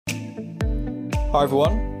Hi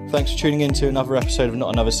everyone, thanks for tuning in to another episode of Not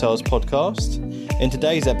Another Sales Podcast. In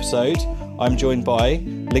today's episode, I'm joined by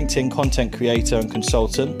LinkedIn content creator and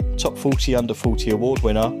consultant, Top 40 Under 40 award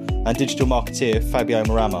winner, and digital marketeer Fabio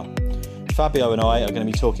Marama. Fabio and I are going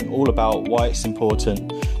to be talking all about why it's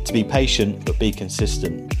important to be patient but be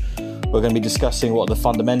consistent. We're going to be discussing what are the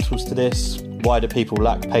fundamentals to this, why do people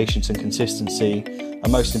lack patience and consistency,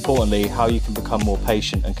 and most importantly, how you can become more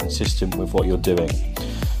patient and consistent with what you're doing.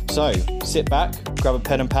 So sit back, grab a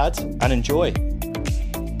pen and pad, and enjoy.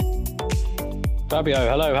 Fabio,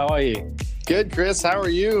 hello, how are you? Good, Chris. How are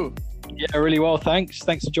you? Yeah, really well, thanks.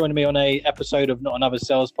 Thanks for joining me on a episode of Not Another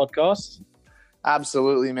Sales Podcast.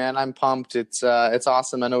 Absolutely, man. I'm pumped. It's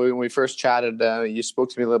awesome. I know when we first chatted, you spoke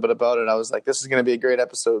to me a little bit about it. I was like, this is going to be a great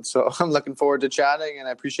episode. So I'm looking forward to chatting, and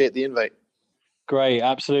I appreciate the invite. Great,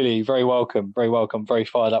 absolutely. Very welcome. Very welcome. Very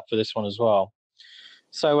fired up for this one as well.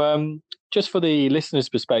 So just for the listeners'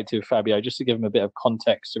 perspective, Fabio, just to give them a bit of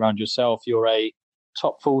context around yourself, you're a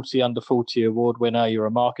Top 40 Under 40 award winner. You're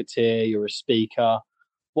a marketeer. You're a speaker.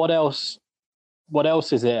 What else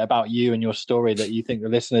is it about you and your story that you think the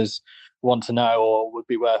listeners want to know or would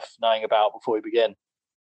be worth knowing about before we begin?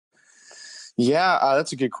 Yeah,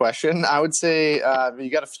 that's a good question. I would say you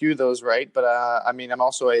got a few of those right, but I'm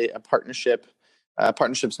also a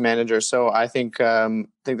partnerships manager. So I think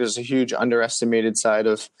there's a huge underestimated side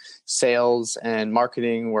of sales and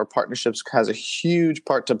marketing where partnerships has a huge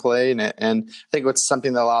part to play in it. And I think it's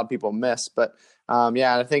something that a lot of people miss. But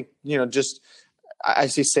I think, I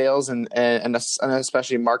see sales and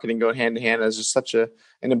especially marketing go hand in hand as just such an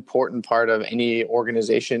important part of any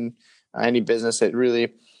organization, any business. It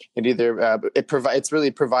really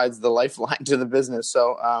provides the lifeline to the business.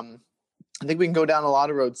 So I think we can go down a lot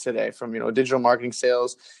of roads today, from digital marketing,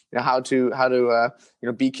 sales, how to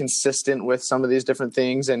be consistent with some of these different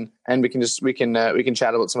things, and we can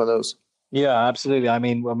chat about some of those. Yeah, absolutely. I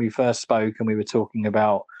mean, when we first spoke and we were talking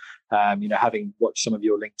about having watched some of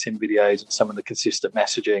your LinkedIn videos and some of the consistent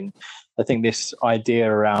messaging, I think this idea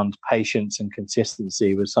around patience and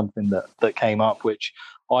consistency was something that came up, which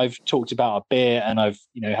I've talked about a bit, and I've,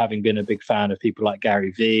 having been a big fan of people like Gary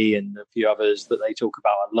Vee and a few others that they talk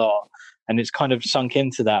about a lot, and it's kind of sunk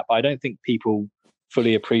into that. But I don't think people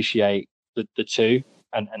fully appreciate the two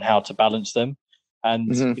and how to balance them.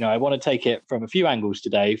 And, I want to take it from a few angles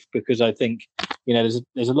today, because I think, there's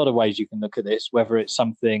a lot of ways you can look at this, whether it's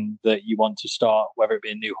something that you want to start, whether it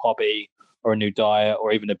be a new hobby or a new diet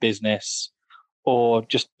or even a business, or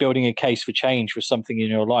just building a case for change for something in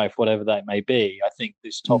your life, whatever that may be. I think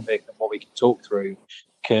this topic and what we can talk through,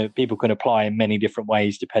 people can apply in many different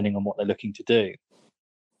ways depending on what they're looking to do.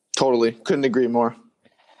 Totally. Couldn't agree more.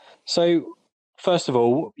 So first of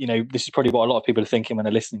all, this is probably what a lot of people are thinking when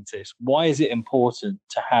they're listening to this. Why is it important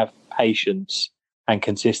to have patience and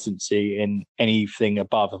consistency in anything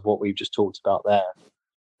above of what we've just talked about there?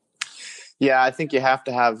 Yeah, I think you have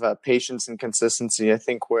to have patience and consistency. I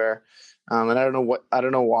think where, and I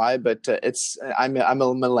don't know why, but I'm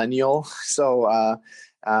a millennial, so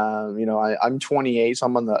I'm 28, so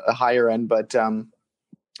I'm on the higher end. But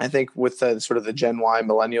I think with sort of the Gen Y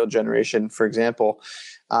millennial generation, for example,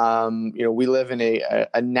 we live in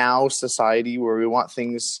a now society where we want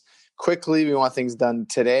things quickly, we want things done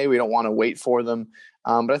today, we don't want to wait for them.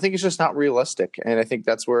 But I think it's just not realistic, and I think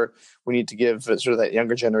that's where we need to give sort of that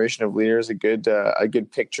younger generation of leaders a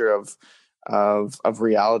good picture of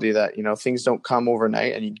reality, that things don't come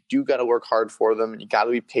overnight, and you do got to work hard for them, and you got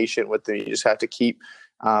to be patient with them. You just have to keep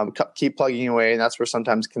plugging away, and that's where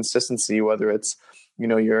sometimes consistency, whether it's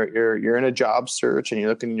you're in a job search and you're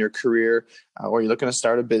looking in your career, or you're looking to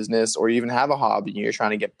start a business, or you even have a hobby and you're trying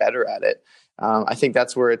to get better at it. I think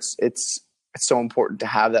that's where it's so important to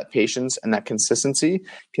have that patience and that consistency,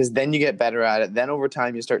 because then you get better at it. Then over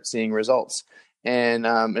time you start seeing results, and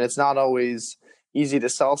it's not always easy to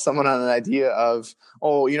sell someone on an idea of,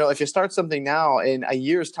 if you start something now, in a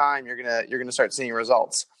year's time you're gonna start seeing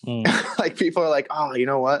results. Like, people are like, you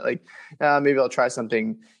know what, like maybe I'll try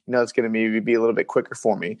something that's gonna maybe be a little bit quicker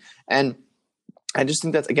for me. And I just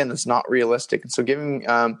think that's not realistic. And so giving,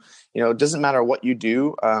 it doesn't matter what you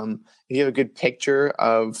do. If you have a good picture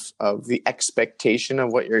of the expectation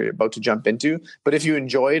of what you're about to jump into, but if you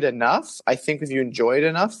enjoy it enough,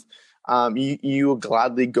 you will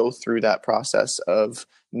gladly go through that process of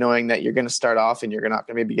knowing that you're going to start off and you're not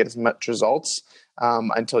going to maybe get as much results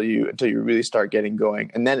until you really start getting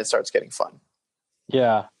going, and then it starts getting fun.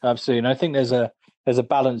 Yeah, absolutely. And I think there's a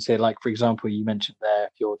balance here. Like, for example, you mentioned there,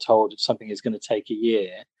 if you're told something is going to take a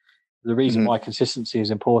year, the reason why consistency is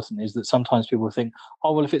important is that sometimes people think,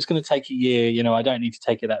 if it's going to take a year, I don't need to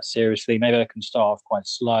take it that seriously. Maybe I can start off quite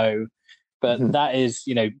slow. But that is,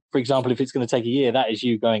 for example, if it's going to take a year, that is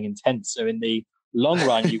you going intense. So in the long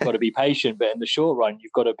run, you've got to be patient, but in the short run,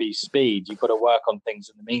 you've got to be speed. You've got to work on things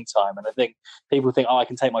in the meantime. And I think people think, I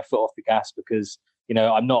can take my foot off the gas because,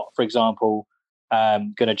 I'm not, for example,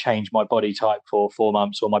 going to change my body type for 4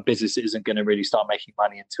 months, or my business isn't going to really start making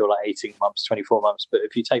money until like 18 months, 24 months. But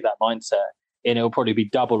if you take that mindset, and it'll probably be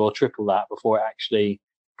double or triple that before it actually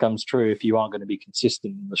comes true if you aren't going to be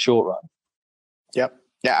consistent in the short run. Yep.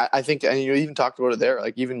 Yeah, I think, and you even talked about it there,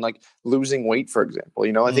 like even like losing weight, for example,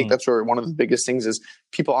 I think that's where one of the biggest things is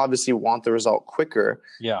people obviously want the result quicker.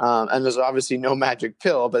 Yeah. And there's obviously no magic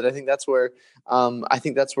pill, but I think that's where,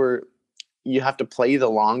 you have to play the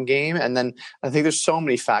long game. And then I think there's so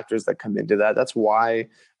many factors that come into that. That's why,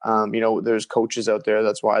 there's coaches out there.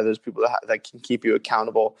 That's why there's people that can keep you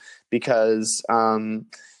accountable, because,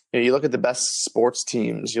 you look at the best sports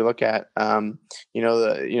teams. You look at,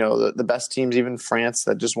 the best teams, even France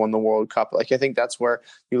that just won the World Cup. Like, I think that's where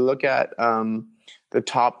you look at the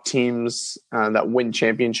top teams that win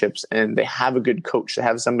championships, and they have a good coach. They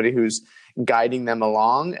have somebody who's guiding them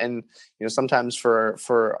along. And sometimes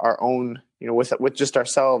for our own, with just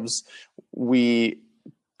ourselves, we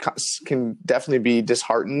can definitely be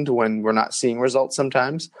disheartened when we're not seeing results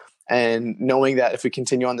sometimes. And knowing that if we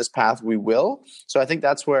continue on this path, we will. So I think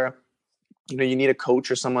that's where, you need a coach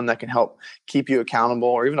or someone that can help keep you accountable,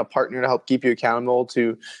 or even a partner to help keep you accountable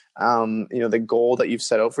to, the goal that you've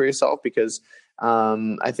set out for yourself. Because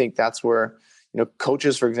I think that's where,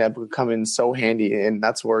 coaches, for example, come in so handy. And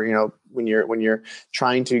that's where, when you're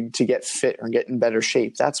trying to get fit or get in better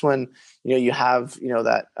shape, that's when, you have,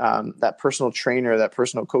 that personal trainer, that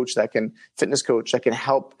personal coach, fitness coach that can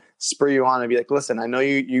help spur you on and be like, listen, I know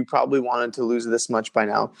you probably wanted to lose this much by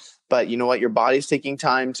now, but you know what? Your body's taking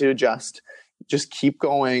time to adjust. Just keep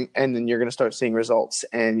going, and then you're going to start seeing results,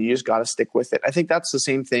 and you just got to stick with it. I think that's the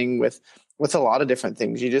same thing with a lot of different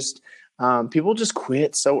things. You just, people just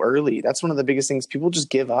quit so early. That's one of the biggest things. People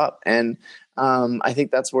just give up. And I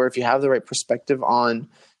think that's where, if you have the right perspective on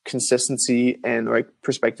consistency and the right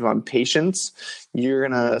perspective on patience, you're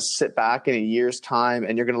going to sit back in a year's time,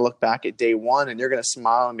 and you're going to look back at day one, and you're going to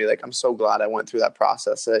smile and be like, I'm so glad I went through that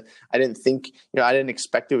process. I didn't think, I didn't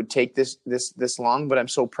expect it would take this long, but I'm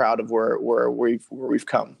so proud of where we've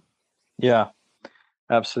come. Yeah,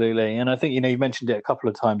 absolutely. And I think, you mentioned it a couple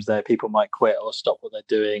of times there, people might quit or stop what they're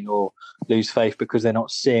doing or lose faith because they're not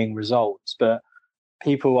seeing results. But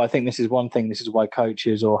people, I think this is one thing, this is why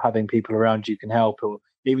coaches or having people around you can help, or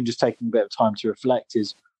even just taking a bit of time to reflect,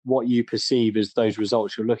 is what you perceive as those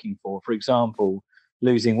results you're looking for. For example,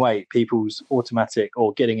 losing weight, people's automatic,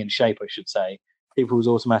 or getting in shape, I should say, people's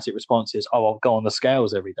automatic response is, I'll go on the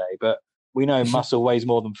scales every day. But we know muscle weighs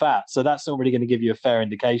more than fat. So that's not really going to give you a fair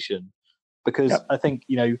indication, because I think,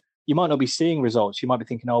 you might not be seeing results. You might be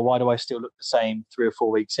thinking, why do I still look the same 3 or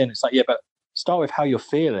 4 weeks in? It's like, yeah, but start with how you're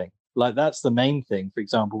feeling. Like, that's the main thing. For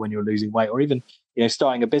example, when you're losing weight, or even,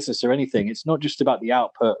 starting a business or anything, it's not just about the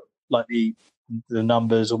output, like the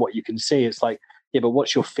numbers or what you can see. It's like, yeah, but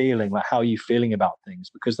what's your feeling? Like, how are you feeling about things?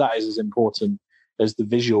 Because that is as important as the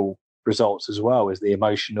visual results, as well as the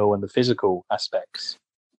emotional and the physical aspects.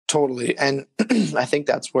 Totally. And I think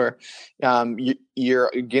that's where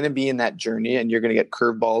you're going to be in that journey, and you're going to get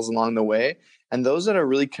curveballs along the way. And those that are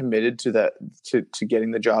really committed to that, to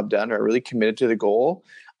getting the job done, or really committed to the goal,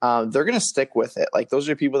 they're going to stick with it. Like, those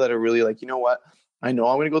are people that are really like, you know what? I know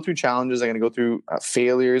I'm going to go through challenges. I'm going to go through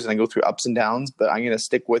failures, and I go through ups and downs, but I'm going to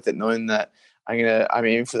stick with it, knowing that I'm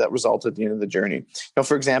aiming for that result at the end of the journey.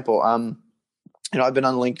 For example, I've been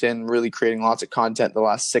on LinkedIn really creating lots of content the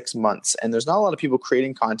last 6 months, and there's not a lot of people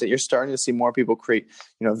creating content. You're starting to see more people create,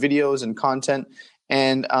 videos and content.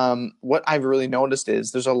 And what I've really noticed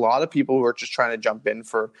is there's a lot of people who are just trying to jump in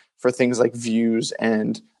for things like views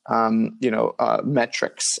and,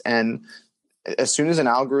 metrics. And as soon as an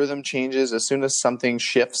algorithm changes, as soon as something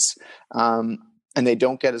shifts, and they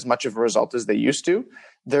don't get as much of a result as they used to,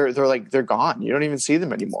 they're gone. You don't even see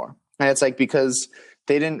them anymore. And it's like, because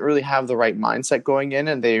they didn't really have the right mindset going in,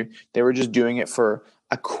 and they were just doing it for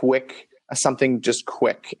something just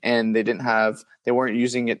quick, and they weren't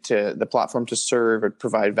using it to the platform to serve or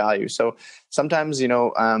provide value. So sometimes,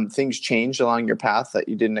 things change along your path that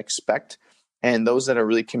you didn't expect. And those that are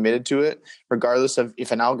really committed to it, regardless of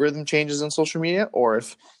if an algorithm changes on social media, or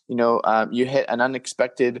if, you hit an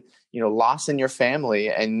unexpected, loss in your family,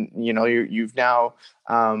 and, you've now,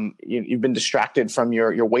 you've been distracted from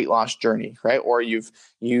your weight loss journey, right? Or you've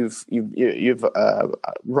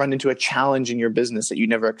run into a challenge in your business that you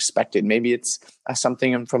never expected. Maybe it's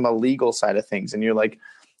something from a legal side of things, and you're like,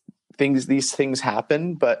 these things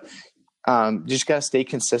happen, but you just got to stay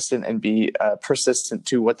consistent and be persistent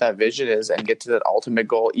to what that vision is and get to that ultimate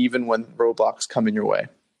goal, even when roadblocks come in your way.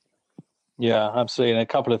 Yeah, absolutely. And a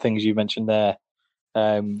couple of things you mentioned there,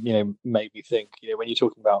 made me think, when you're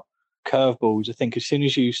talking about curveballs, I think as soon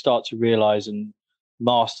as you start to realize and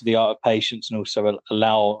master the art of patience and also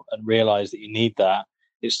allow and realize that you need that,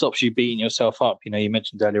 it stops you beating yourself up. You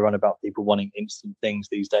mentioned earlier on about people wanting instant things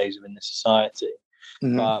these days within the society.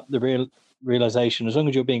 Mm-hmm. But the realization, as long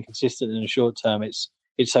as you're being consistent in the short term, it's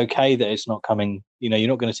okay that it's not coming. You're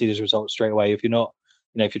not going to see those results straight away. If you're not,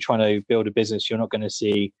 if you're trying to build a business, you're not going to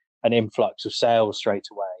see an influx of sales straight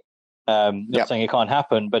away. Not saying it can't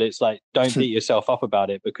happen, but it's like, don't beat yourself up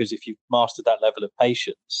about it, because if you've mastered that level of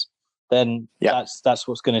patience, then that's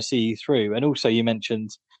what's going to see you through. And also, you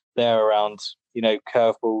mentioned there around,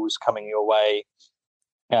 curveballs coming your way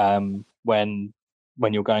when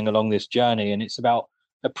you're going along this journey, and it's about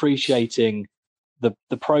appreciating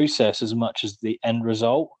the process as much as the end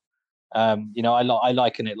result. I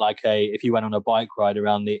liken it like if you went on a bike ride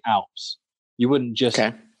around the Alps, you wouldn't just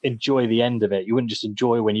enjoy the end of it. You wouldn't just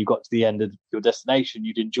enjoy when you got to the end of your destination.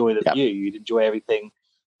 You'd enjoy the view. You'd enjoy everything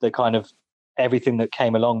that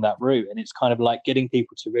came along that route. And it's kind of like getting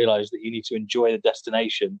people to realize that you need to enjoy the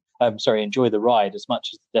destination. Enjoy the ride as much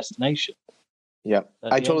as the destination. Yeah,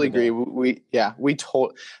 I totally agree. We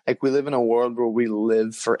live in a world where we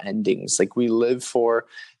live for endings. Like, we live for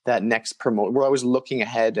that next promote. We're always looking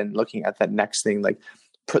ahead and looking at that next thing, like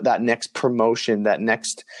put that next promotion, that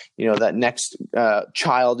next,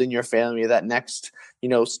 child in your family, that next,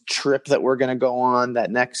 trip that we're going to go on, that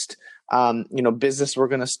next, business we're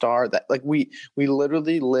going to start. That, like, we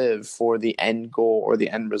literally live for the end goal or the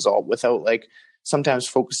end result without, like, sometimes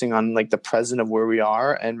focusing on, like, the present of where we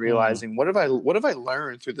are and realizing what have I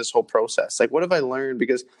learned through this whole process? Like, what have I learned?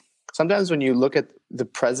 Because sometimes when you look at the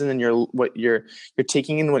present and you're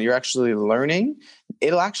taking in what you're actually learning,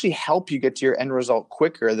 it'll actually help you get to your end result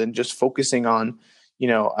quicker than just focusing on,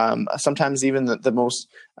 sometimes even the most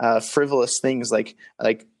frivolous things, like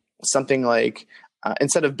something like,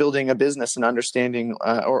 instead of building a business and understanding,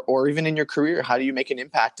 or even in your career, how do you make an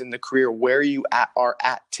impact in the career where you are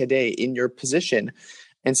at today in your position?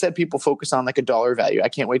 Instead, people focus on, like, a dollar value. I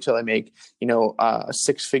can't wait till I make,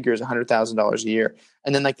 six figures, $100,000 a year.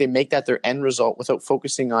 And then, like, they make that their end result without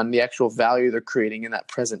focusing on the actual value they're creating in that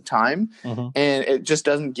present time. Mm-hmm. And it just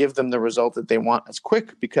doesn't give them the result that they want as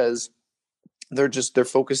quick, because they're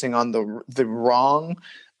focusing on the wrong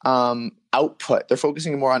output. They're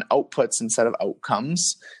focusing more on outputs instead of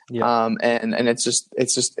outcomes. And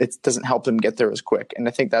it doesn't help them get there as quick. And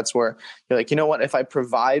I think that's where you're like, what, if I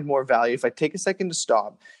provide more value, if I take a second to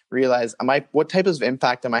stop, realize, what type of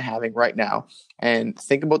impact am I having right now? And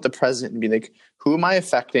think about the present and be like, who am I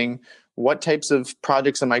affecting? What types of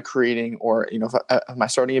projects am I creating? Or, am I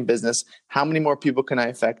starting a business? How many more people can I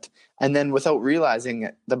affect? And then, without realizing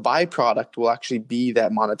it, the byproduct will actually be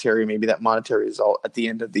that monetary result at the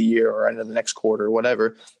end of the year or end of the next quarter or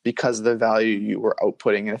whatever, because of the value you were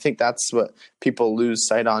outputting. And I think that's what people lose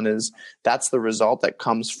sight on, is that's the result that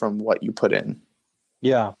comes from what you put in.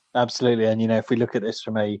 Yeah, absolutely. And, if we look at this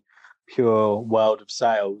from a pure world of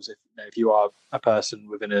sales, if you are a person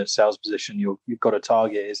within a sales position, you've got a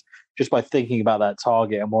target, is just by thinking about that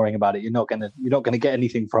target and worrying about it, you're not going to get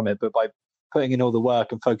anything from it. But by putting in all the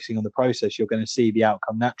work and focusing on the process, you're going to see the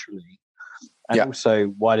outcome naturally. And also,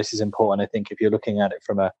 why this is important, I think, if you're looking at it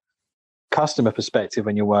from a customer perspective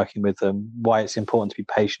when you're working with them, why it's important to be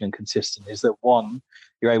patient and consistent is that, one,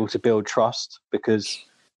 you're able to build trust, because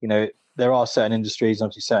there are certain industries,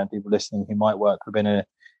 obviously certain people listening, who might work within an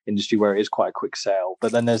industry where it is quite a quick sale,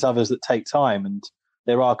 but then there's others that take time, and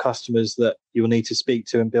there are customers that you'll need to speak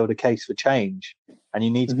to and build a case for change, and you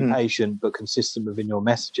need to be patient but consistent within your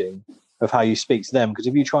messaging of how you speak to them, because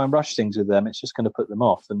if you try and rush things with them, it's just going to put them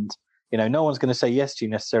off. And no one's going to say yes to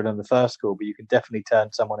you necessarily on the first call, but you can definitely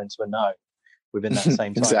turn someone into a no within that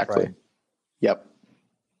same time frame. Yep.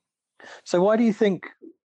 So why do you think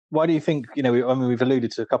we've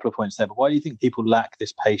alluded to a couple of points there, but why do you think people lack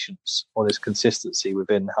this patience or this consistency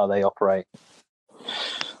within how they operate?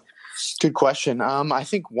 Good question. I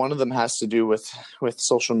think one of them has to do with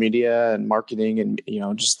social media and marketing, and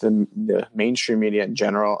just the mainstream media in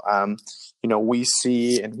general. We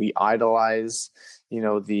see and we idolize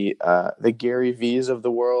the Gary V's of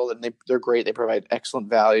the world, and they're great. They provide excellent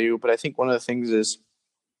value. But I think one of the things is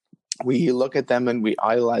we look at them and we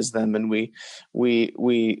idolize them, and we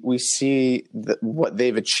see what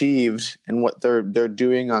they've achieved and what they're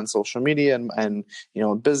doing on social media and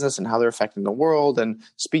business, and how they're affecting the world and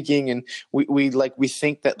speaking. And we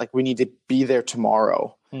think that, like, we need to be there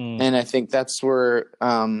tomorrow. And I think that's where,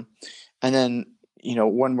 and then,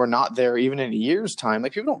 when we're not there, even in a year's time,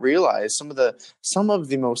 like people don't realize some of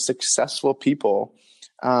the most successful people,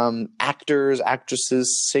 actors,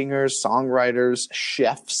 actresses, singers, songwriters,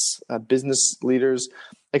 chefs, business leaders,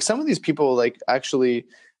 like some of these people like actually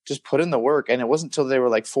just put in the work. And it wasn't until they were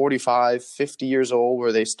like 45, 50 years old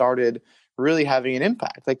where they started really having an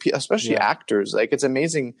impact, like especially actors. Like it's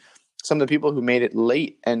amazing some of the people who made it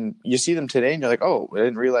late, and you see them today and you're like, oh, I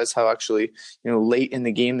didn't realize how actually, late in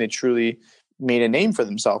the game they truly made a name for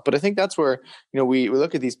themselves. But I think that's where, we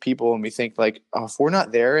look at these people and we think like, oh, if we're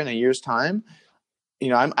not there in a year's time,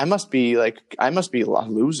 I must be a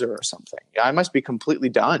loser or something. I must be completely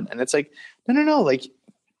done. And it's like, no, like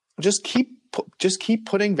just keep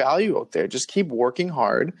putting value out there. Just keep working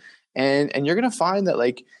hard, and you're gonna find that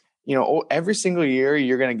like, every single year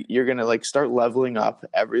you're gonna like start leveling up.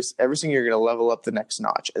 Every single year you're gonna level up the next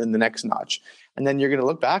notch and then the next notch, and then you're gonna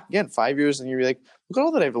look back again 5 years and you're like, look at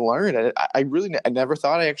all that I've learned. I never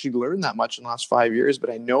thought I actually learned that much in the last 5 years,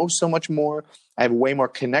 but I know so much more. I have way more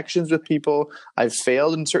connections with people. I've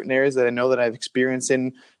failed in certain areas that I know that I've experienced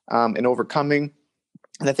in overcoming.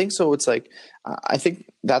 And I think so. It's like, I think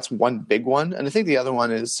that's one big one. And I think the other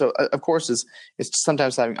one is, so of course, is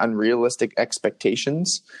sometimes having unrealistic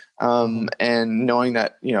expectations, and knowing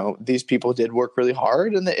that, these people did work really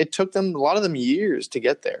hard and that it took them, a lot of them, years to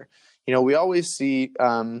get there. We always see,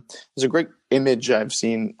 there's a great image I've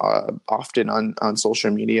seen often on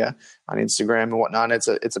social media, on Instagram and whatnot.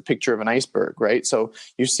 It's a picture of an iceberg, right? So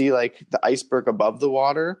you see like the iceberg above the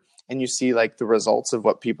water, and you see like the results of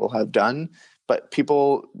what people have done. But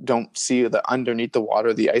people don't see that underneath the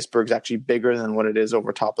water, the iceberg's actually bigger than what it is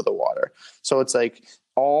over top of the water. So it's like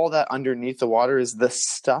all that underneath the water is the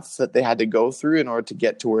stuff that they had to go through in order to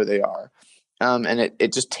get to where they are. And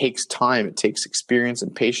it just takes time. It takes experience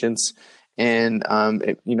and patience. And,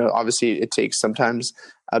 obviously it takes sometimes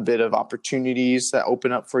a bit of opportunities that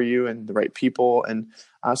open up for you and the right people. And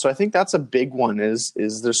so I think that's a big one is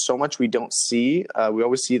there's so much we don't see. We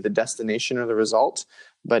always see the destination or the result,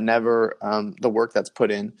 but never the work that's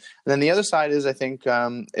put in. And then the other side is, I think,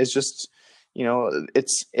 is just,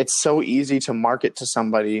 it's so easy to market to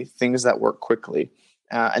somebody things that work quickly.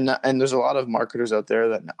 And there's a lot of marketers out there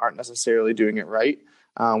that aren't necessarily doing it right,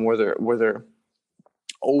 where they're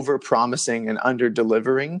over promising and under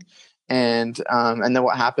delivering. And then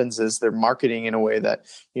what happens is they're marketing in a way that,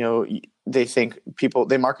 they think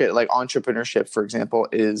they market like entrepreneurship, for example,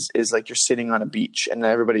 is like you're sitting on a beach and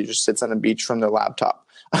everybody just sits on a beach from their laptop.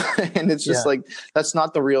 And it's just like, that's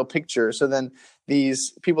not the real picture. So then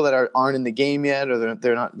these people that aren't in the game yet, or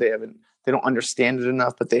they don't understand it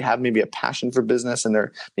enough, but they have maybe a passion for business and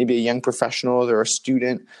they're maybe a young professional, they're a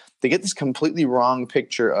student. They get this completely wrong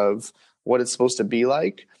picture of what it's supposed to be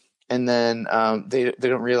like. And then they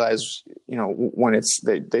don't realize, when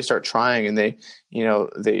they start trying and they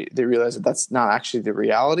realize that that's not actually the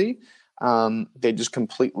reality. They just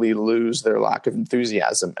completely lose their lack of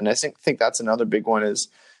enthusiasm. And I think that's another big one is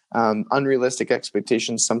unrealistic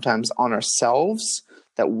expectations sometimes on ourselves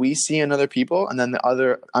that we see in other people, and then the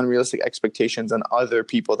other unrealistic expectations on other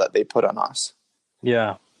people that they put on us.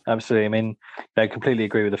 Yeah, absolutely. I mean, I completely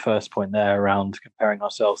agree with the first point there around comparing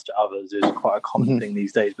ourselves to others is quite a common thing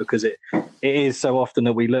these days, because it is so often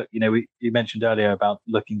that we look, you mentioned earlier about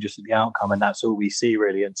looking just at the outcome, and that's all we see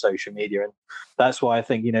really in social media. And that's why I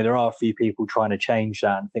think, there are a few people trying to change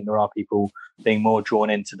that. And I think there are people being more drawn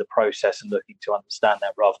into the process and looking to understand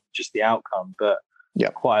that rather than just the outcome. But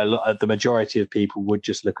quite a lot, the majority of people would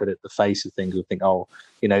just look at it, the face of things, and think,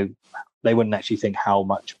 they wouldn't actually think how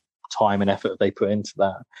much time and effort they put into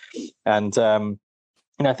that. And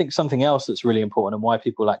I think something else that's really important and why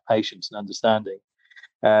people lack patience and understanding,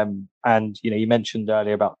 and you mentioned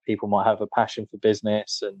earlier about people might have a passion for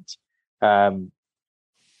business, and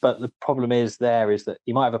but the problem is that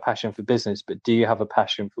you might have a passion for business, but do you have a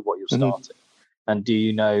passion for what you're starting? And do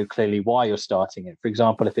you know clearly why you're starting it? For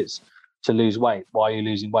example, if it's to lose weight, why are you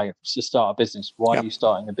losing weight? If it's to start a business, why are you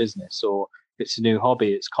starting a business? Or if it's a new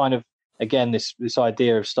hobby, it's kind of, again, this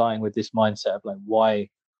idea of starting with this mindset of like, why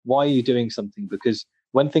are you doing something? Because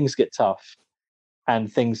when things get tough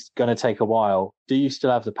and things going to take a while, do you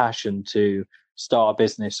still have the passion to start a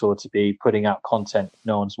business or to be putting out content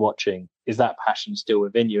no one's watching? Is that passion still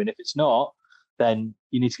within you? And if it's not, then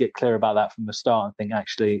you need to get clear about that from the start and think,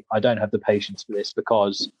 actually, I don't have the patience for this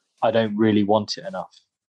because I don't really want it enough.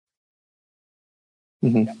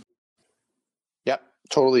 Yep,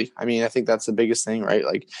 totally. I mean, I think that's the biggest thing, right?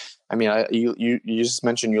 Like, I mean, you just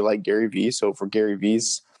mentioned you like Gary Vee. So for Gary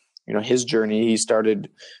Vee's, his journey, he started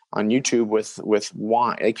on YouTube with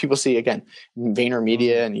wine. Like people see, again,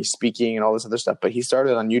 VaynerMedia and he's speaking and all this other stuff, but he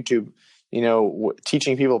started on YouTube,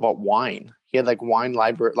 teaching people about wine. He had like wine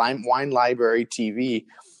library TV,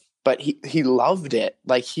 but he loved it.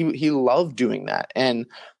 Like he loved doing that. And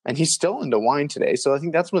he's still into wine today. So I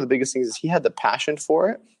think that's one of the biggest things is he had the passion for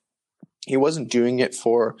it. He wasn't doing it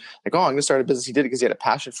for like, oh, I'm going to start a business. He did it because he had a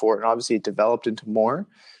passion for it. And obviously it developed into more.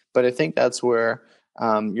 But I think that's where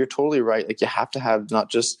you're totally right. Like you have to have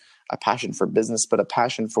not just a passion for business, but a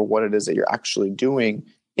passion for what it is that you're actually doing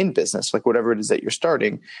in business, like whatever it is that you're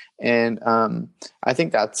starting. And I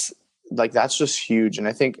think that's just huge. And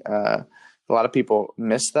I think a lot of people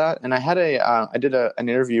miss that. And I did an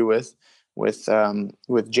interview with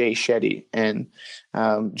Jay Shetty, and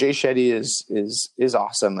Jay Shetty is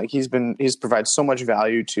awesome. Like he's provided so much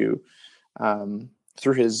value to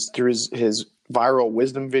through his viral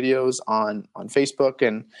wisdom videos on Facebook.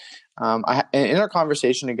 And in our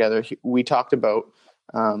conversation together, we talked about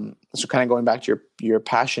so kind of going back to your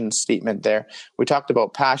passion statement there, we talked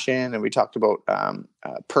about passion and we talked about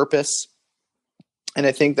purpose. And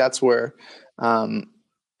I think that's where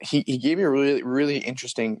he gave me a really, really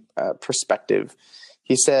interesting perspective.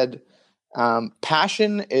 He said,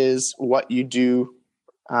 passion is what you do.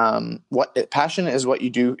 Passion is what you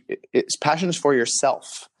do. Passion is for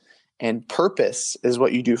yourself, and purpose is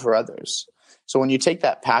what you do for others. So when you take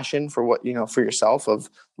that passion for what, for yourself of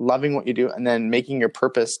loving what you do, and then making your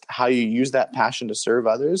purpose how you use that passion to serve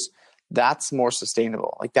others, that's more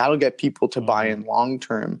sustainable. Like that'll get people to buy in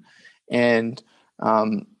long-term. And,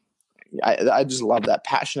 I just love that.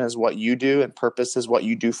 Passion is what you do, and purpose is what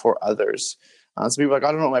you do for others. So people are like,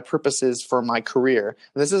 I don't know what my purpose is for my career.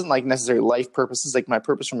 And this isn't like necessarily life purpose. It's like my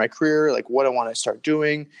purpose for my career, like what I want to start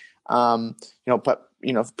doing. But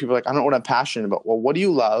people are like, I don't know what I'm passionate about. Well, what do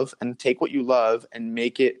you love? And take what you love and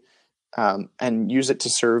make it and use it to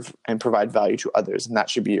serve and provide value to others. And that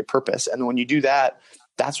should be your purpose. And when you do that,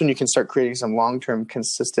 that's when you can start creating some long-term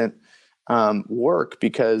consistent work,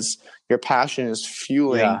 because your passion is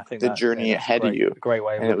fueling the journey ahead of you. Great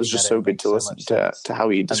way. And it was just so good to listen to how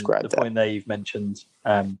he described that. The point there you've mentioned,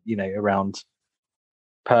 around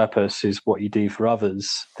purpose is what you do for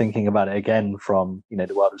others. Thinking about it again from, the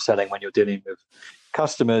world of selling when you're dealing with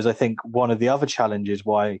customers, I think one of the other challenges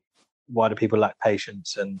why do people lack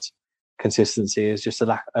patience and consistency is just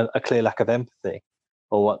a clear lack of empathy,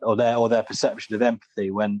 or their perception of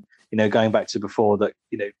empathy. When going back to before that,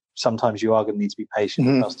 sometimes you are going to need to be patient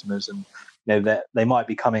with customers, and they might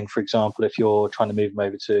be coming, for example, if you're trying to move them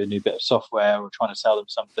over to a new bit of software or trying to sell them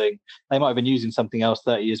something, they might have been using something else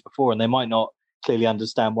 30 years before, and they might not clearly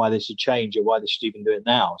understand why they should change or why they should even do it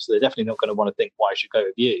now. So they're definitely not going to want to think why I should go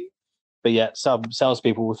with you. But yet some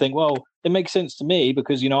salespeople will think, well, it makes sense to me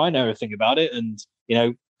because, I know everything about it. And,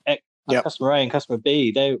 customer A and customer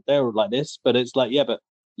B, they're like this, but it's like, yeah, but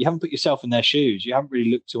you haven't put yourself in their shoes. You haven't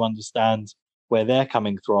really looked to understand where they're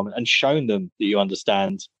coming from and shown them that you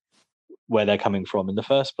understand where they're coming from in the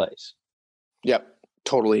first place. Yep,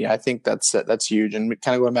 totally. I think that's huge. And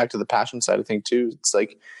kind of going back to the passion side of things too, it's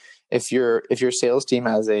like if your sales team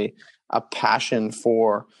has a passion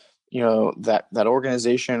for that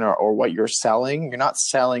organization or what you're selling, you're not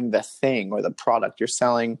selling the thing or the product, you're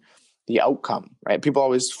selling the outcome, right? People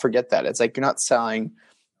always forget that. It's like you're not selling.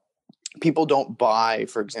 People don't buy,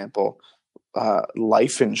 for example,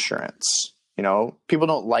 life insurance. People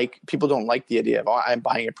don't like the idea of, oh, I'm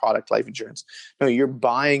buying a product, life insurance. No, you're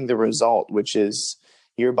buying the result, which is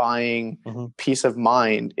you're buying peace of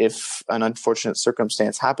mind if an unfortunate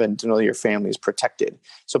circumstance happened, to know that your family is protected.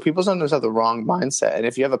 So people sometimes have the wrong mindset. And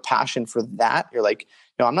if you have a passion for that, you're like,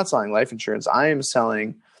 I'm not selling life insurance. I am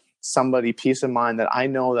selling somebody peace of mind that I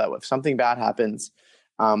know that if something bad happens,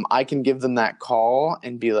 I can give them that call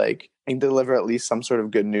and be like, and deliver at least some sort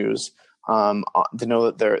of good news. To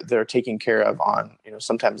know that they're taken care of on,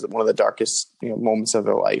 sometimes one of the darkest, moments of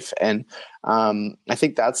their life. And I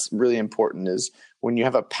think that's really important, is when you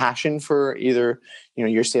have a passion for either,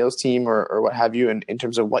 your sales team or what have you, in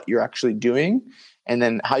terms of what you're actually doing, and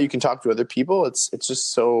then how you can talk to other people. It's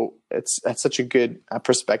that's such a good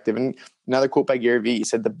perspective. And another quote by Gary Vee, he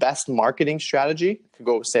said, the best marketing strategy, could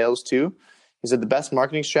go with sales too. He said, the best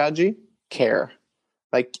marketing strategy, care.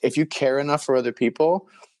 Like if you care enough for other people,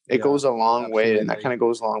 it goes a long way, and that kind of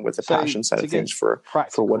goes along with the passion side of things for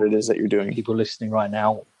what it is that you're doing. People listening right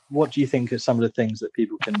now, what do you think are some of the things that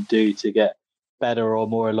people can do to get better or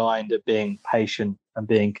more aligned at being patient and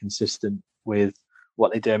being consistent with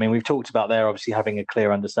what they do? I mean, we've talked about there obviously having a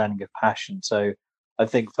clear understanding of passion. So I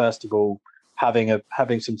think first of all,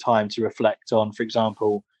 having some time to reflect on, for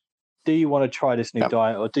example, do you want to try this new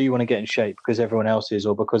diet, or do you want to get in shape because everyone else is,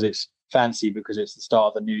 or because it's fancy, because it's the start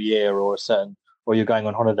of the new year, or you're going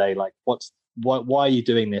on holiday? Like why are you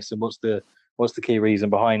doing this, and what's the What's the key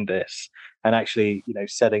reason behind this? And actually,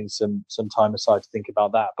 setting some time aside to think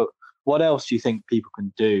about that. But what else do you think people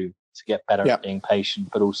can do to get better at being patient,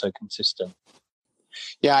 but also consistent?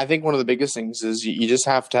 Yeah, I think one of the biggest things is you just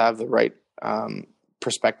have to have the right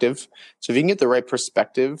perspective. So if you can get the right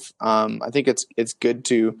perspective, I think it's good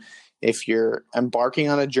to, if you're embarking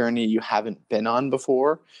on a journey you haven't been on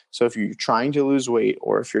before. So if you're trying to lose weight,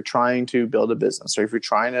 or if you're trying to build a business, or if you're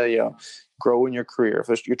trying to grow in your career,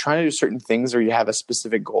 if you're trying to do certain things, or you have a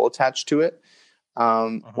specific goal attached to it,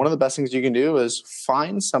 one of the best things you can do is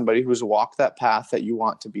find somebody who's walked that path that you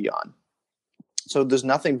want to be on. So there's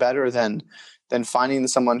nothing better than finding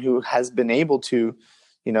someone who has been able to,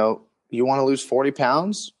 you want to lose 40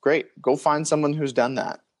 pounds? Great. Go find someone who's done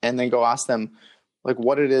that, and then go ask them like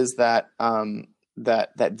what it is that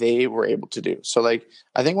that they were able to do. So like,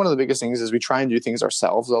 I think one of the biggest things is we try and do things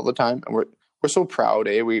ourselves all the time, and we're so proud.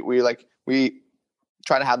 We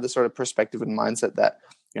try to have this sort of perspective and mindset that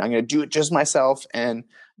I'm going to do it just myself, and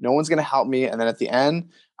no one's going to help me. And then at the end,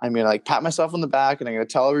 I'm going to like pat myself on the back, and I'm going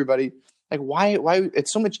to tell everybody like why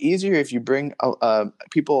it's so much easier if you bring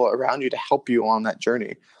people around you to help you on that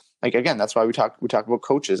journey. Like, again, that's why we talk about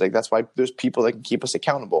coaches. Like, that's why there's people that can keep us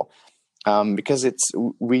accountable. Because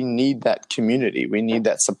we need that community, we need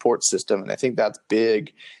that support system, and I think that's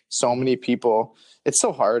big. So many people, it's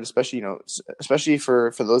so hard, especially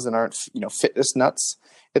for those that aren't fitness nuts.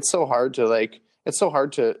 It's so hard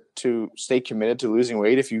to stay committed to losing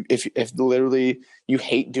weight if literally you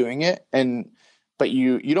hate doing it, but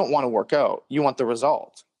you don't want to work out, you want the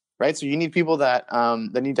result, right? So you need people that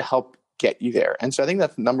need to help get you there, and so I think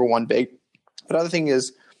that's number one big. But other thing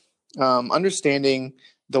is understanding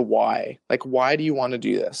the why. Like, why do you want to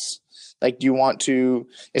do this? Like,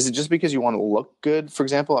 is it just because you want to look good? For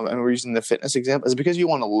example, and we're using the fitness example. Is it because you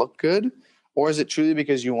want to look good? Or is it truly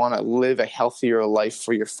because you want to live a healthier life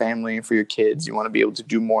for your family and for your kids? You want to be able to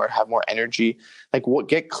do more, have more energy. Like,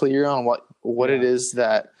 get clear on what it is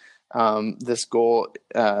that this goal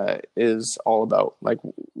is all about. Like,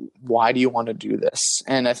 why do you want to do this?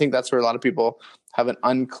 And I think that's where a lot of people have an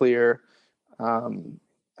unclear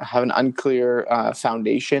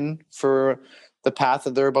foundation for the path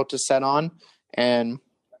that they're about to set on. And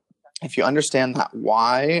if you understand that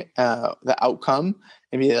why, the outcome,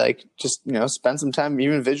 maybe like just spend some time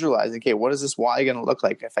even visualizing, okay, what is this why going to look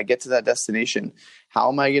like if I get to that destination? How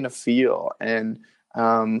am I going to feel? And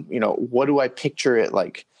what do I picture it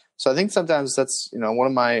like? So I think sometimes that's one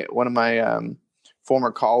of my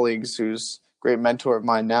former colleagues, who's a great mentor of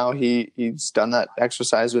mine now, he's done that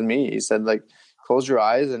exercise with me. He said, like, close your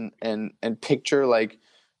eyes and picture like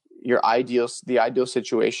the ideal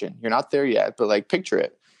situation. You're not there yet, but like picture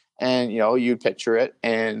it, and you picture it,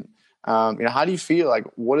 and how do you feel? Like,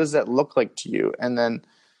 what does that look like to you? And then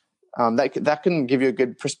that can give you a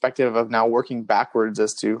good perspective of now working backwards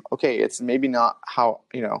as to, okay, it's maybe not how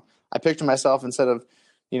I picture myself. Instead of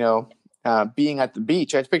being at the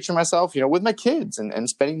beach, I picture myself with my kids and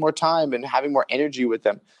spending more time and having more energy with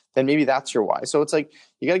them. Then maybe that's your why. So it's like,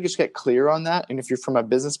 you got to just get clear on that. And if you're from a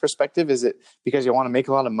business perspective, is it because you want to make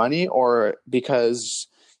a lot of money, or because,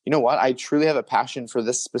 I truly have a passion for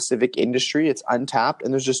this specific industry? It's untapped,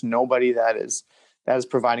 and there's just nobody that is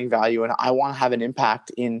providing value. And I want to have an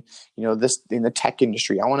impact in, in the tech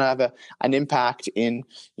industry. I want to have an impact in,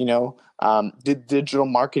 the digital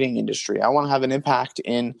marketing industry. I want to have an impact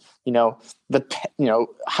in,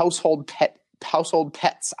 household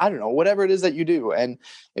pets. I don't know, whatever it is that you do. And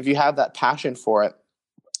if you have that passion for it,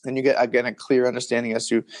 then you get, again, a clear understanding as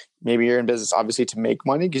to, maybe you're in business obviously to make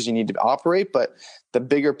money because you need to operate, but the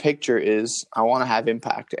bigger picture is, I want to have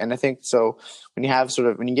impact. And I think so when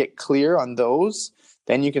you get clear on those,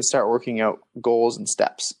 then you can start working out goals and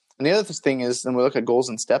steps. And the other thing is, when we look at goals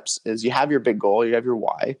and steps, is you have your big goal, you have your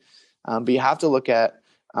why, but you have to look at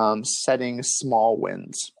setting small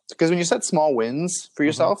wins. Because when you set small wins for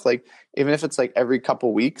yourself, like even if it's like every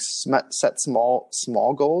couple weeks, set small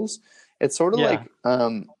goals. It's sort of like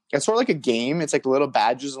it's sort of like a game. It's like little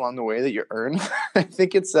badges along the way that you earn. I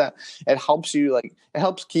think it helps you, like, it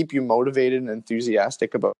helps keep you motivated and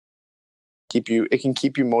enthusiastic about it can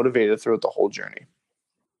keep you motivated throughout the whole journey.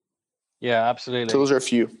 Yeah, absolutely. So those are a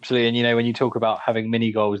few. Absolutely. And when you talk about having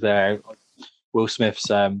mini goals there, Will Smith's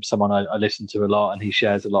someone I listen to a lot, and he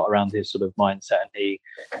shares a lot around his sort of mindset. And he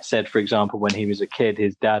said, for example, when he was a kid,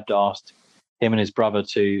 his dad asked him and his brother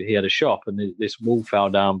he had a shop, and this wall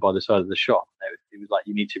fell down by the side of the shop. He was like,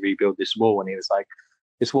 you need to rebuild this wall. And he was like,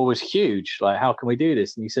 this wall is huge. Like, how can we do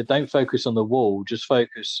this? And he said, don't focus on the wall, just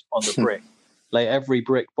focus on the brick. Lay every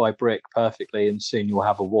brick by brick perfectly, and soon you'll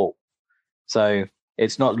have a wall. So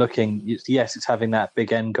it's not it's having that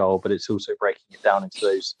big end goal, but it's also breaking it down into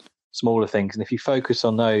those smaller things. And if you focus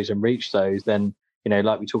on those and reach those, then,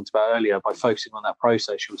 like we talked about earlier, by focusing on that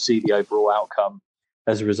process, you'll see the overall outcome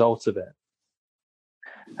as a result of it.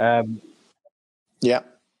 Yeah,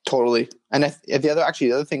 totally. And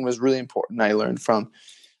the other thing was really important. I learned from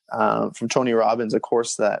Tony Robbins,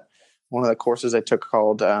 one of the courses I took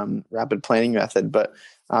called Rapid Planning Method. But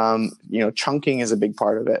chunking is a big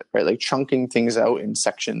part of it, right? Like chunking things out in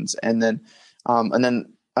sections, and then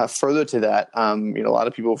further to that, a lot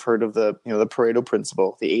of people have heard of the Pareto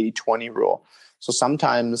principle, the 80-20 rule. So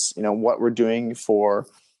sometimes, what we're doing for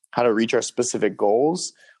how to reach our specific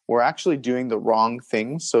goals, we're actually doing the wrong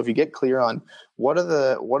things. So if you get clear on what are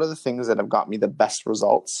the things that have got me the best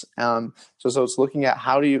results, so it's looking at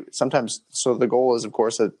so the goal is, of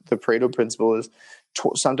course, the Pareto principle is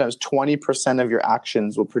sometimes 20% of your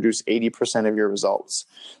actions will produce 80% of your results.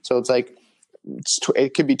 So it's like,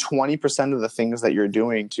 it could be 20% of the things that you're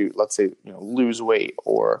doing to, let's say, lose weight,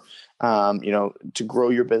 or to grow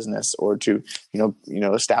your business, or to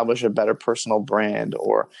establish a better personal brand,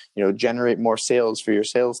 or generate more sales for your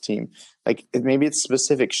sales team. Like maybe it's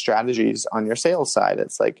specific strategies on your sales side.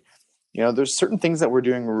 It's like, there's certain things that we're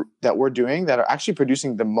doing that are actually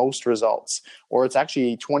producing the most results, or it's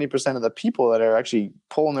actually 20% of the people that are actually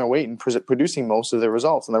pulling their weight and producing most of their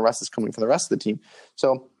results, and the rest is coming from the rest of the team.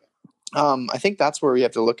 So I think that's where we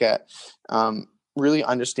have to look at really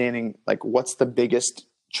understanding, like, what's the biggest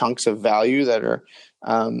chunks of value that are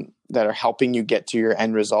helping you get to your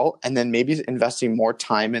end result, and then maybe investing more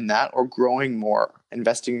time in that, or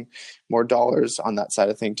investing more dollars on that side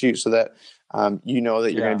of thing too, so that that you're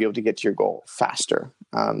going to be able to get to your goal faster.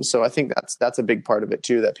 So I think that's a big part of it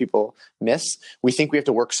too that people miss. We think we have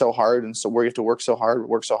to work so hard, and so we have to work so hard.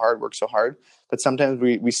 But sometimes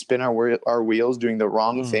we spin our wheels doing the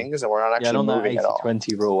wrong things, and we're not actually moving at all. And on that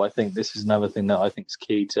 80-20 rule, I think this is another thing that I think is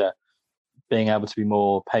key to being able to be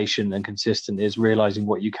more patient and consistent, is realizing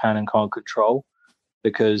what you can and can't control.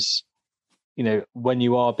 Because, when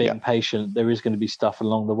you are being patient, there is going to be stuff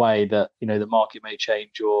along the way that, the market may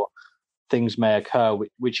change, or things may occur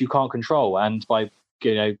which you can't control. And by,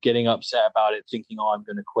 getting upset about it, thinking, I'm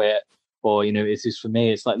going to quit, or, is this for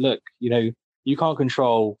me? It's like, look, you can't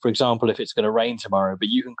control, for example, if it's going to rain tomorrow, but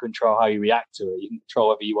you can control how you react to it. You can control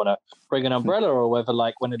whether you want to bring an umbrella, or whether,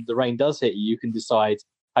 like, when the rain does hit you, you can decide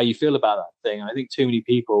how you feel about that thing. And I think too many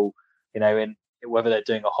people, in whether they're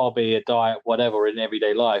doing a hobby, a diet, whatever, in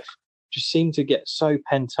everyday life, just seem to get so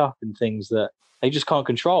pent up in things that they just can't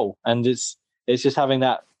control. And it's just having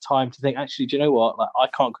that time to think, actually, do you know what? Like, I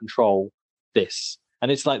can't control this. And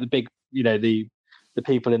it's like the big, the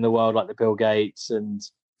people in the world, like the Bill Gates and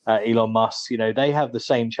Elon Musk, they have the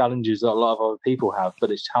same challenges that a lot of other people have,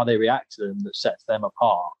 but it's how they react to them that sets them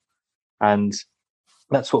apart. And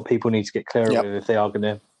that's what people need to get clearer with if they are going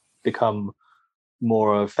to become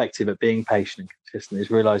more effective at being patient and consistent,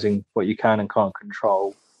 is realizing what you can and can't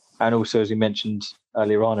control. And also, as you mentioned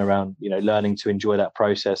earlier on, around, learning to enjoy that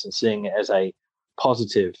process and seeing it as a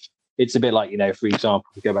positive. It's a bit like, for example,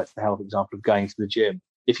 if we go back to the health example of going to the gym.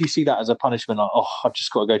 If you see that as a punishment, like, I've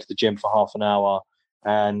just got to go to the gym for half an hour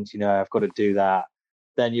and, I've got to do that,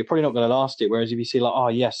 then you're probably not going to last it. Whereas if you see, like, oh,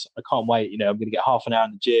 yes, I can't wait, I'm going to get half an hour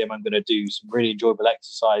in the gym, I'm going to do some really enjoyable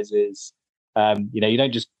exercises. You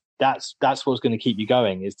don't just, that's what's going to keep you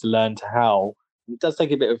going, is to learn to how, it does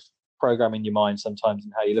take a bit of programming your mind sometimes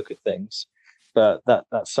in how you look at things, but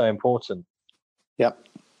that's so important. Yep.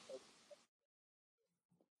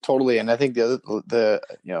 Totally. And I think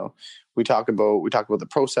we talk about the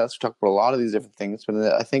process, we talk about a lot of these different things, but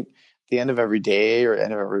I think at the end of every day or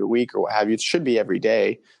end of every week or what have you, it should be every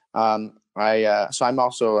day. So I'm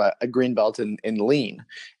also a green belt in lean.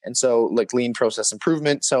 And so, like, lean process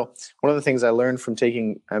improvement. So one of the things I learned from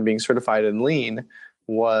being certified in lean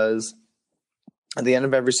was, at the end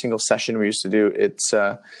of every single session we used to do,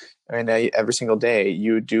 every single day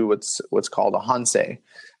you would do what's called a Hansei.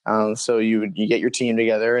 So you get your team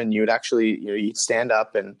together, and you would actually, you'd stand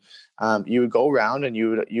up, and you would go around, and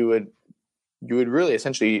you would really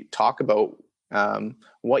essentially talk about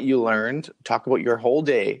what you learned, talk about your whole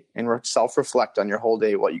day, and self-reflect on your whole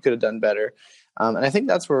day, what you could have done better. And I think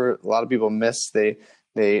that's where a lot of people miss. They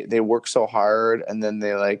work so hard, and then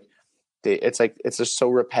it's just so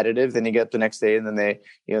repetitive. Then you get up the next day, and then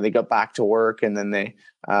they go back to work, and then they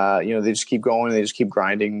just keep going, and they just keep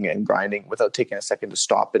grinding without taking a second to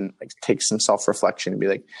stop and, like, take some self-reflection and be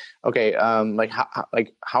like, okay, how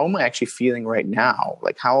am I actually feeling right now?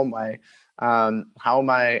 Like,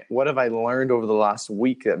 what have I learned over the last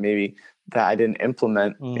week that I didn't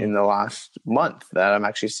implement in the last month that I'm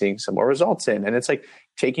actually seeing some more results in? And it's like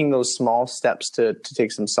taking those small steps to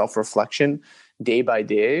take some self-reflection day by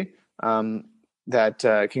day. that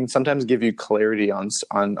can sometimes give you clarity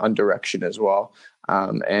on direction as well.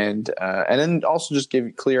 And then also just give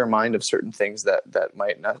you clear mind of certain things that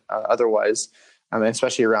might not otherwise,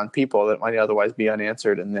 especially around people that might otherwise be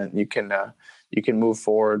unanswered. And then you can move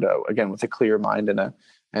forward again with a clear mind and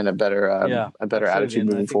a better attitude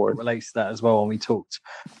moving forward. What relates to that as well, when we talked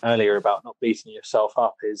earlier about not beating yourself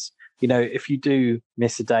up, is, if you do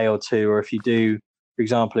miss a day or two, or if you do, for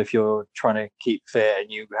example, if you're trying to keep fit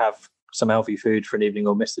and you have some healthy food for an evening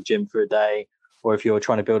or miss the gym for a day, or if you're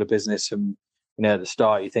trying to build a business and at the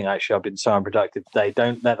start you think, actually, I've been so unproductive today,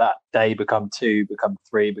 don't let that day become 2, become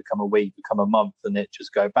 3, become a week, become a month, and it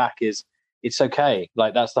just go back. It's okay.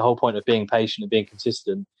 Like, that's the whole point of being patient and being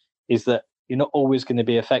consistent, is that you're not always going to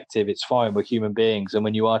be effective. It's fine. We're human beings. And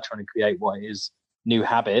when you are trying to create what is new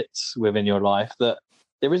habits within your life, that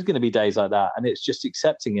there is going to be days like that, and it's just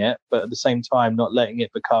accepting it, but at the same time not letting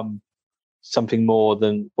it become something more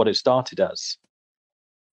than what it started as.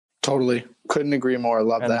 Totally. Couldn't agree more. I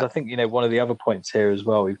love that. I think, one of the other points here as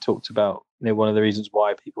well, we've talked about, one of the reasons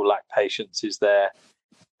why people lack patience is their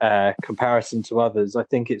comparison to others. I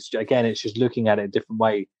think it's just looking at it a different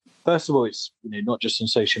way. First of all, it's, not just on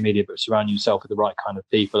social media, but surrounding yourself with the right kind of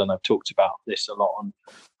people. And I've talked about this a lot on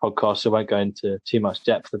podcasts, so I won't go into too much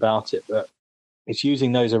depth about it, but it's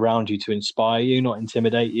using those around you to inspire you, not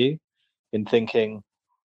intimidate you, in thinking,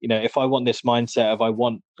 if I want this mindset, if I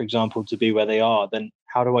want, for example, to be where they are, then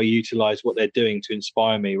how do I utilize what they're doing to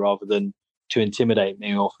inspire me rather than to intimidate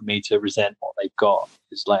me or for me to resent what they've got?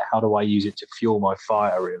 It's like, how do I use it to fuel my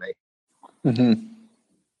fire, really?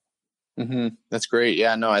 That's great.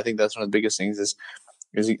 Yeah, no, I think that's one of the biggest things is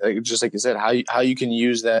just like you said, how you can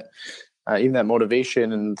use that, even that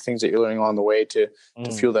motivation and things that you're learning along the way to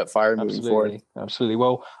fuel that fire moving forward. Absolutely.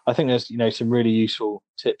 Well, I think there's, some really useful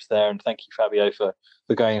tips there. And thank you, Fabio, for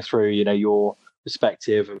going through, your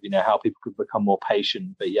perspective of, how people could become more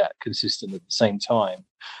patient, but yet consistent at the same time.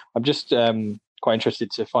 I'm just quite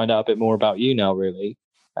interested to find out a bit more about you now, really.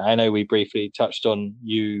 I know we briefly touched on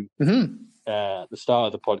you at the start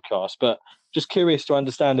of the podcast, but just curious to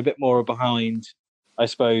understand a bit more behind, I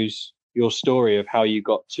suppose, your story of how you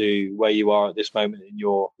got to where you are at this moment in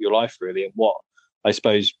your life, really, and what, I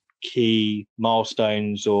suppose, key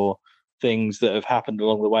milestones or things that have happened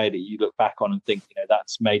along the way that you look back on and think,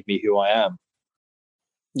 that's made me who I am.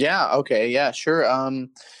 Yeah. Okay. Yeah, sure.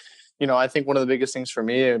 I think one of the biggest things for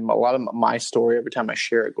me, and a lot of my story, every time I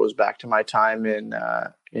share it, goes back to my time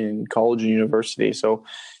in college and university. So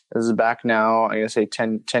this is back now, I'm going to say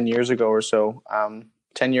 10 years ago or so.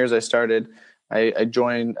 10 years I started. I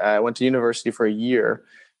joined, I went to university for a year,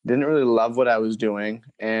 didn't really love what I was doing,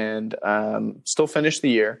 and still finished the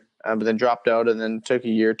year, but then dropped out and then took a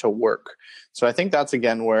year to work. So I think that's,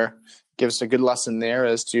 again, where gives a good lesson there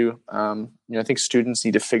as to, I think students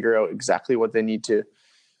need to figure out exactly what they need to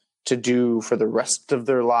do for the rest of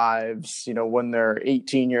their lives, when they're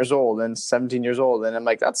 18 years old and 17 years old. And I'm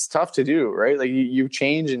like, that's tough to do, right? Like you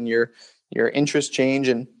change and your interests change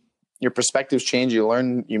and your perspectives change. You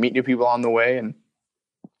learn, you meet new people on the way. And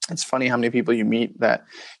it's funny how many people you meet that,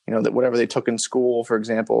 that whatever they took in school, for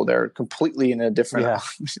example, they're completely in a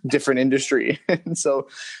different industry. And so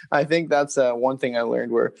I think that's one thing I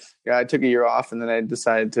learned where I took a year off and then I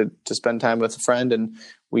decided to spend time with a friend, and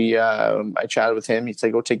I chatted with him. He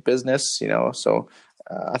said, go take business, so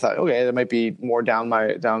I thought, okay, that might be more down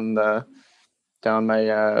my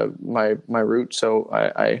route. So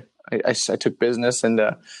I took business and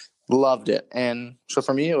loved it. And so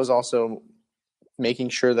for me, it was also making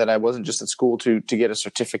sure that I wasn't just at school to get a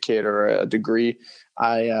certificate or a degree.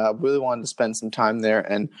 I really wanted to spend some time there.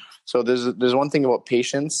 And so there's one thing about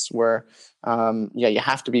patience where, you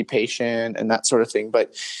have to be patient and that sort of thing,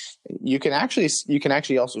 but you can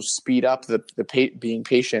actually also speed up being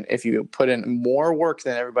patient if you put in more work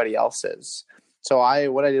than everybody else is. So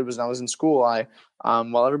what I did was, when I was in school,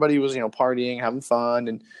 while everybody was, partying, having fun,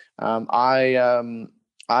 and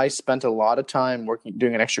I spent a lot of time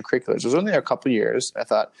doing an extracurriculars. It was only a couple of years. I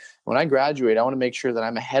thought, when I graduate, I want to make sure that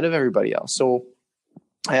I'm ahead of everybody else. So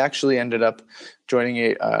I actually ended up joining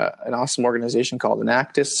an awesome organization called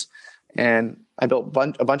Enactus, and I built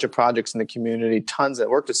a bunch of projects in the community, tons that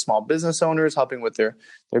worked with small business owners, helping with their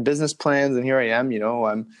business plans. And here I am,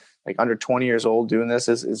 I'm like under 20 years old doing this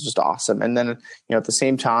is just awesome. And then, at the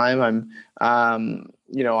same time, I'm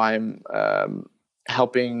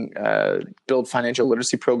helping build financial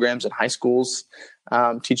literacy programs in high schools,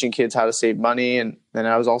 teaching kids how to save money. And then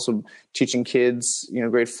I was also teaching kids,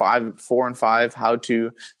 grade 4 and 5, how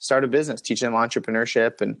to start a business, teaching them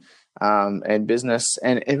entrepreneurship and and business.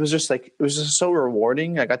 And it was just so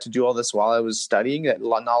rewarding. I got to do all this while I was studying that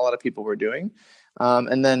not a lot of people were doing.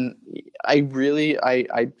 And then even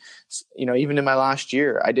in my last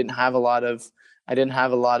year, I didn't have a lot of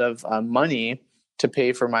money to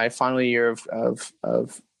pay for my final year of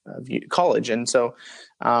college. And so,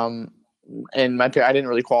 I didn't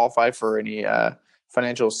really qualify for any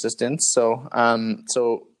financial assistance. So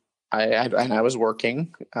I was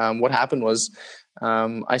working. What happened was,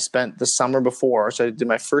 I spent the summer before. So I did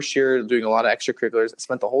my first year doing a lot of extracurriculars. I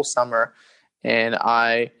spent the whole summer, and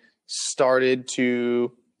I started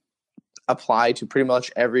to apply to pretty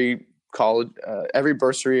much every college, every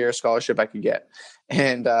bursary or scholarship I could get.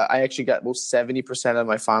 And I actually got about 70% of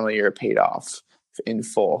my final year paid off in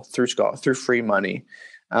full through free money.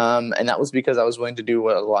 And that was because I was willing to do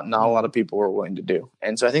what not a lot of people were willing to do.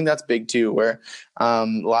 And so I think that's big too, where a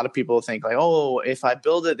lot of people think like, oh, if I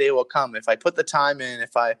build it, they will come. If I put the time in,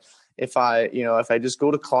 if I just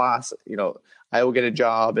go to class, I will get a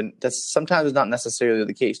job. And that's sometimes not necessarily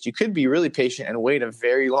the case. You could be really patient and wait a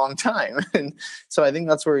very long time. And so I think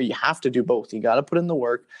that's where you have to do both. You got to put in the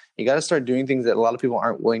work. You got to start doing things that a lot of people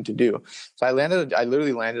aren't willing to do. So I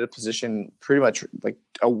literally landed a position pretty much like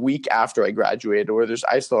a week after I graduated, where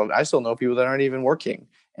I still know people that aren't even working.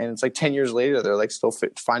 And it's like 10 years later, they're like still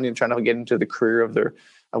trying to get into the career of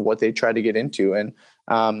what they try to get into. And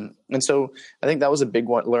so I think that was a big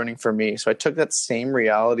one learning for me. So I took that same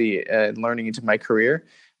reality and learning into my career,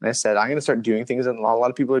 and I said, I'm going to start doing things that not a lot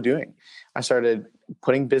of people are doing. I started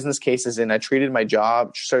putting business cases in. I started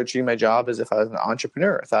treating my job as if I was an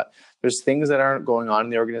entrepreneur. I thought, there's things that aren't going on in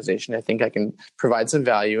the organization. I think I can provide some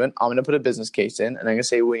value, and I'm going to put a business case in, and I'm going to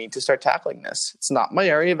say, we need to start tackling this. It's not my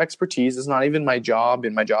area of expertise. It's not even my job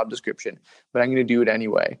in my job description, but I'm going to do it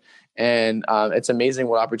anyway. And it's amazing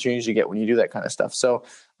what opportunities you get when you do that kind of stuff. So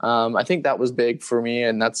I think that was big for me,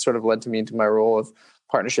 and that's sort of led to me into my role of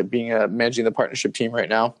partnership, managing the partnership team right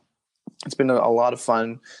now. It's been a lot of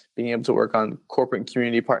fun being able to work on corporate and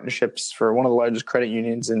community partnerships for one of the largest credit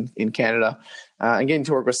unions in Canada, and getting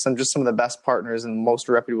to work with some of the best partners and most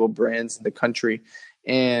reputable brands in the country,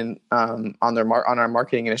 and on our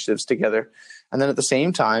marketing initiatives together. And then at the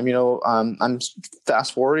same time, I'm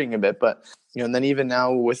fast forwarding a bit, but and then even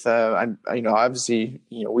now with obviously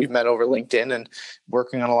we've met over LinkedIn and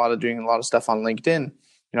doing a lot of stuff on LinkedIn.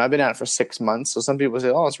 I've been at it for 6 months. So some people say,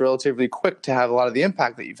 oh, it's relatively quick to have a lot of the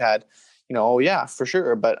impact that you've had. Oh yeah, for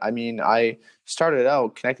sure. But I mean, I started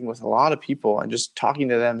out connecting with a lot of people and just talking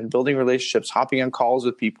to them and building relationships, hopping on calls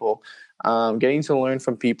with people, getting to learn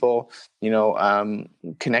from people,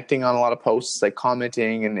 connecting on a lot of posts, like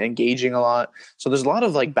commenting and engaging a lot. So there's a lot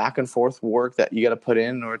of like back and forth work that you got to put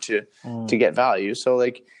in order to get value. So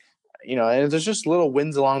like, and there's just little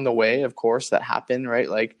wins along the way, of course, that happen, right?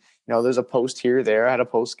 Like, there's a post here, there. I had a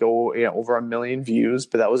post go over 1 million views,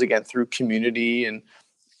 but that was again through community and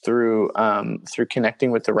through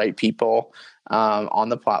connecting with the right people on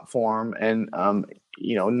the platform, and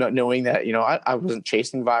knowing that I wasn't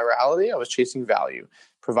chasing virality, I was chasing value,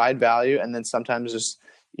 provide value, and then sometimes just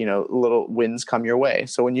little wins come your way.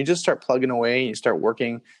 So when you just start plugging away and you start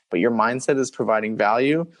working, but your mindset is providing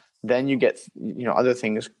value, then you get other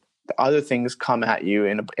things come at you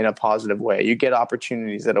in a positive way. You get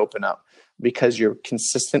opportunities that open up because you're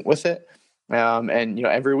consistent with it. And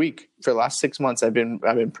every week for the last 6 months, I've been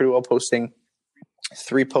pretty well posting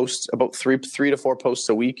about three to four posts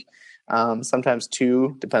a week. Sometimes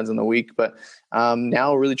 2, depends on the week, but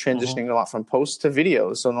now really transitioning a lot from posts to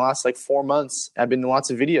videos. So in the last 4 months, I've been doing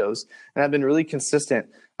lots of videos, and I've been really consistent.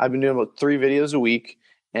 I've been doing about 3 videos a week.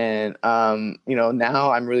 And,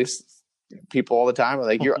 now I'm really, people all the time are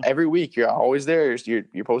like, you're every week, you're always there.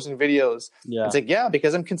 You're posting videos. Yeah. It's like, yeah,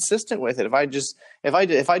 because I'm consistent with it. If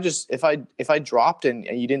I dropped and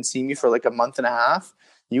you didn't see me for like a month and a half,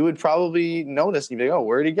 you would probably notice and you'd be like, oh,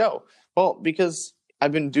 where'd he go? Well, because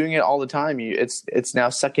I've been doing it all the time. It's now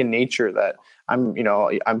second nature that I'm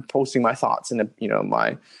posting my thoughts and and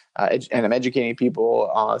I'm educating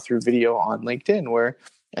people through video on LinkedIn, where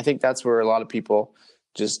I think that's where a lot of people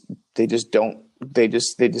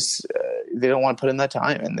they don't want to put in that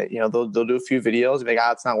time, and they'll do a few videos and be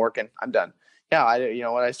like, it's not working, I'm done. Yeah,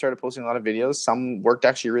 when I started posting a lot of videos, some worked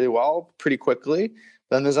actually really well pretty quickly.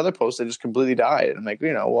 Then there's other posts that just completely died. And I'm like,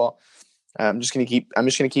 well, I'm just gonna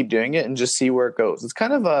keep doing it and just see where it goes. It's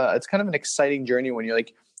kind of an exciting journey when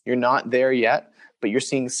you're not there yet, but you're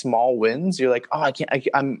seeing small wins. You're like, oh,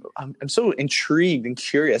 I'm so intrigued and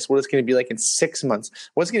curious what it's going to be like in 6 months.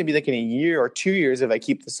 What's going to be like in a year or 2 years if I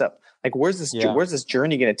keep this up? Like, where's this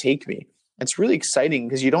journey going to take me? It's really exciting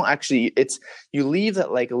because you leave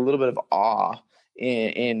that like a little bit of awe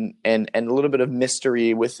and a little bit of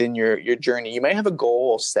mystery within your journey. You might have a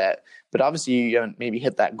goal set, but obviously you haven't maybe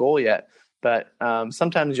hit that goal yet. But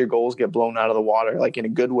sometimes your goals get blown out of the water, like in a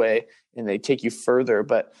good way, and they take you further,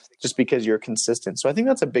 but just because you're consistent. So I think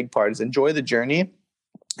that's a big part, is enjoy the journey,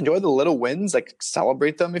 enjoy the little wins, like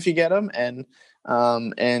celebrate them if you get them. And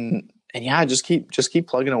yeah, just keep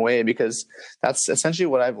plugging away, because that's essentially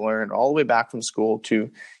what I've learned all the way back from school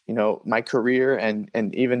to, my career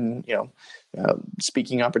and even,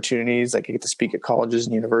 speaking opportunities. Like I get to speak at colleges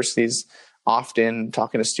and universities often,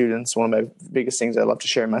 talking to students. One of my biggest things I love to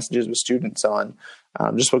share messages with students on.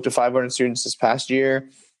 Just spoke to 500 students this past year,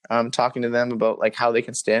 talking to them about like how they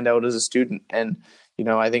can stand out as a student. And,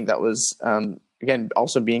 I think that was, again,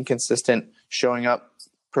 also being consistent, showing up,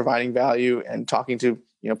 providing value, and talking to,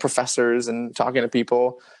 professors and talking to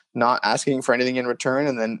people, not asking for anything in return.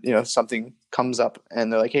 And then, something comes up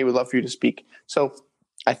and they're like, hey, we'd love for you to speak. So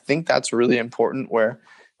I think that's really important, where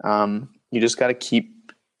you just got to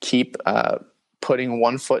keep putting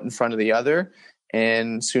one foot in front of the other,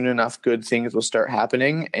 and soon enough good things will start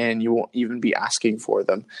happening and you won't even be asking for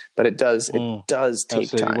them. But it does take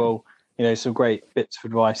absolutely. time. Well, some great bits of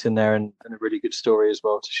advice in there, and a really good story as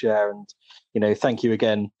well to share. And thank you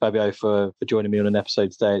again, Fabio, for joining me on an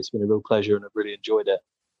episode today. It's been a real pleasure and I've really enjoyed it.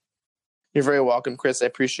 You're very welcome, Chris. I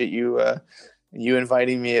appreciate you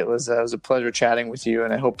inviting me. It was a pleasure chatting with you,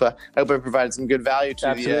 and I hope I provided some good value to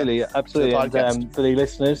absolutely. The podcast. And for the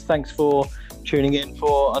listeners, thanks for tuning in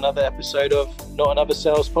for another episode of Not Another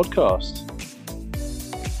Sales Podcast.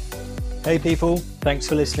 Hey people, thanks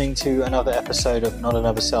for listening to another episode of Not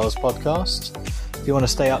Another Sales Podcast. If you want to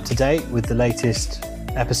stay up to date with the latest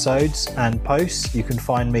episodes and posts, you can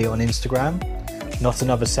find me on Instagram, Not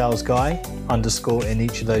Another Sales Guy _ in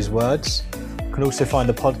each of those words. You can also find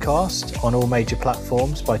the podcast on all major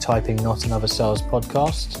platforms by typing Not Another Sales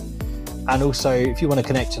Podcast. And also, if you want to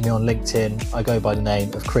connect to me on LinkedIn, I go by the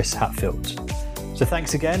name of Chris Hatfield. So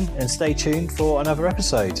thanks again, and stay tuned for another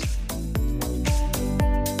episode.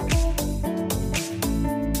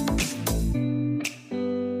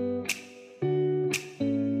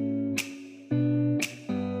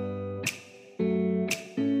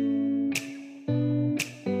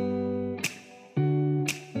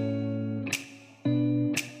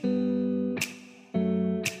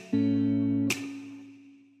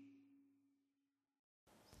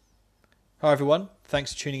 Hi everyone,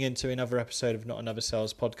 thanks for tuning in to another episode of Not Another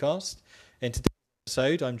Sales Podcast. In today's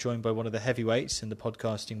episode, I'm joined by one of the heavyweights in the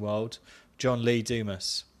podcasting world, John Lee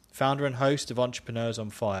Dumas, founder and host of Entrepreneurs on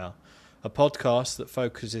Fire, a podcast that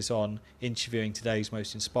focuses on interviewing today's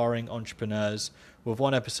most inspiring entrepreneurs, with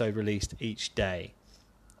one episode released each day.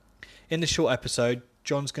 In this short episode,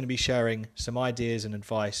 John's going to be sharing some ideas and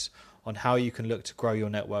advice on how you can look to grow your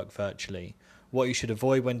network virtually, what you should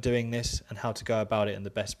avoid when doing this, and how to go about it in the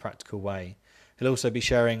best practical way. He'll also be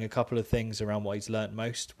sharing a couple of things around what he's learnt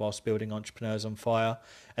most whilst building Entrepreneurs on Fire,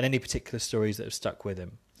 and any particular stories that have stuck with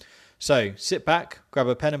him. So sit back, grab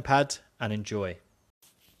a pen and pad, and enjoy.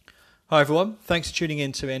 Hi everyone, thanks for tuning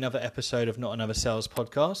in to another episode of Not Another Sales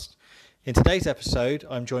Podcast. In today's episode,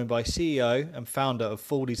 I'm joined by CEO and founder of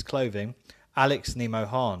Fawley's Clothing, Alex Nemo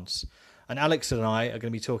Hans. And Alex and I are going to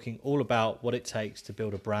be talking all about what it takes to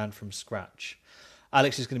build a brand from scratch.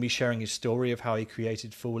 Alex is going to be sharing his story of how he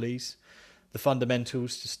created Fawley's, the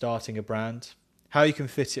fundamentals to starting a brand, how you can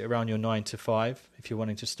fit it around your 9 to 5 if you're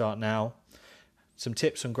wanting to start now, some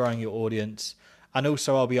tips on growing your audience, and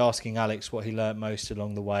also I'll be asking Alex what he learned most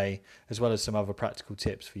along the way, as well as some other practical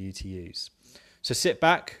tips for you to use. So sit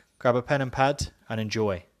back, grab a pen and pad, and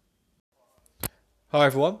enjoy. Hi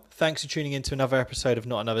everyone, thanks for tuning in to another episode of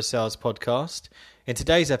Not Another Sales Podcast. In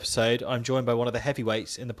today's episode, I'm joined by one of the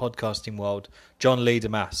heavyweights in the podcasting world, John Lee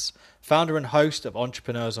Dumas, founder and host of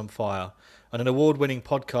Entrepreneurs on Fire, and an award-winning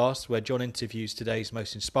podcast where John interviews today's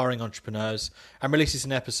most inspiring entrepreneurs and releases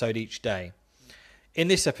an episode each day. In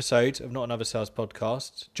this episode of Not Another Sales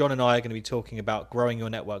Podcast, John and I are going to be talking about growing your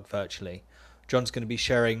network virtually. John's going to be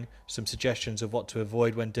sharing some suggestions of what to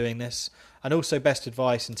avoid when doing this, and also best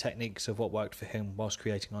advice and techniques of what worked for him whilst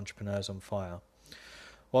creating Entrepreneurs on Fire.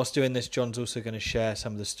 Whilst doing this, John's also going to share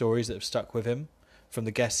some of the stories that have stuck with him from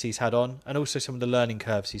the guests he's had on, and also some of the learning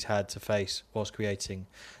curves he's had to face whilst creating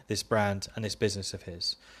this brand and this business of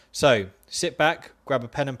his. So sit back, grab a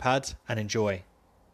pen and pad, and enjoy.